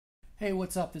Hey,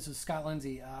 what's up? This is Scott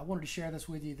Lindsay. I wanted to share this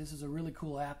with you. This is a really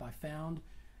cool app I found.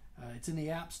 It's in the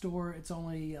App Store. It's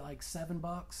only like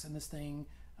 $7, and this thing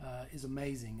is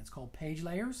amazing. It's called Page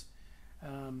Layers.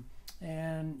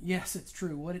 And yes, it's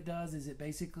true. What it does is it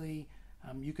basically,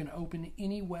 you can open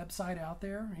any website out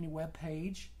there, any web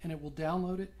page, and it will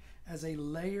download it as a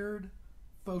layered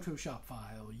Photoshop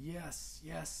file. Yes,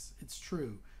 it's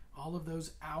true. All of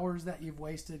those hours that you've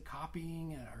wasted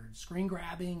copying or screen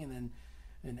grabbing and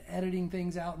editing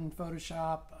things out in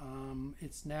Photoshop,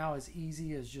 it's now as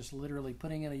easy as just literally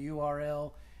putting in a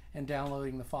URL and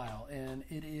downloading the file, and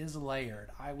it is layered.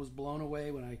 I was blown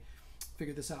away when I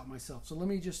figured this out myself. So let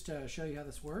me just show you how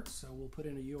this works. So we'll put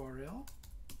in a URL,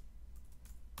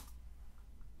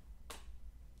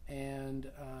 and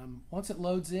once it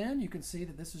loads in, you can see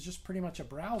that this is just pretty much a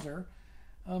browser.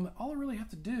 All I really have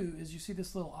to do is, you see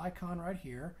this little icon right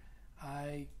here.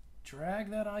 I drag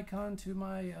that icon to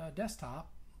my desktop.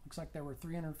 Looks like there were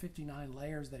 359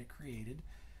 layers that it created.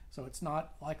 So it's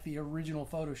not like the original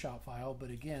Photoshop file, but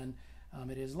again,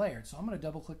 it is layered. So I'm going to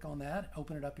double click on that,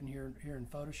 open it up in here in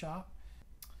Photoshop.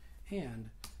 And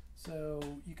so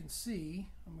you can see,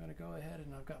 I'm going to go ahead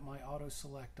and I've got my auto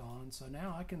select on. So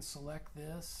now I can select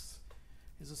this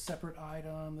is a separate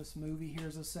item. This movie here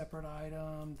is a separate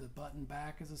item. The button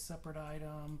back is a separate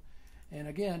item. And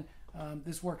again,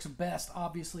 this works best,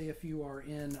 obviously, if you are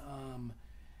in on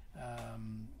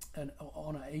an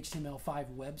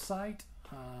HTML5 website,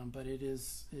 but it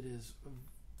is a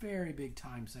very big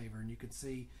time saver, and you can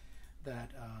see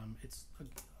that it's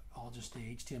all just the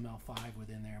HTML5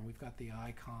 within there. And we've got the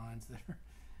icons that are,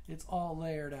 it's all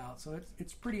layered out, so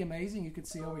it's pretty amazing. You can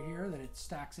see over here that it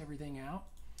stacks everything out.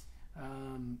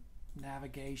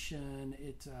 Navigation,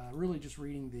 it's really just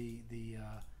reading the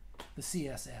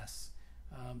CSS.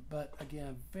 But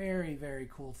again, very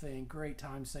cool thing, great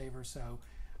time saver. So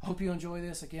hope you enjoy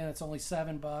this. Again, it's only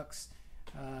 $7.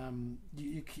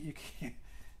 You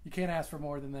can't ask for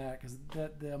more than that, because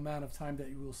the amount of time that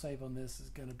you will save on this is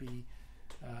going to be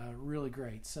really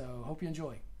great. So hope you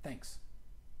enjoy. Thanks.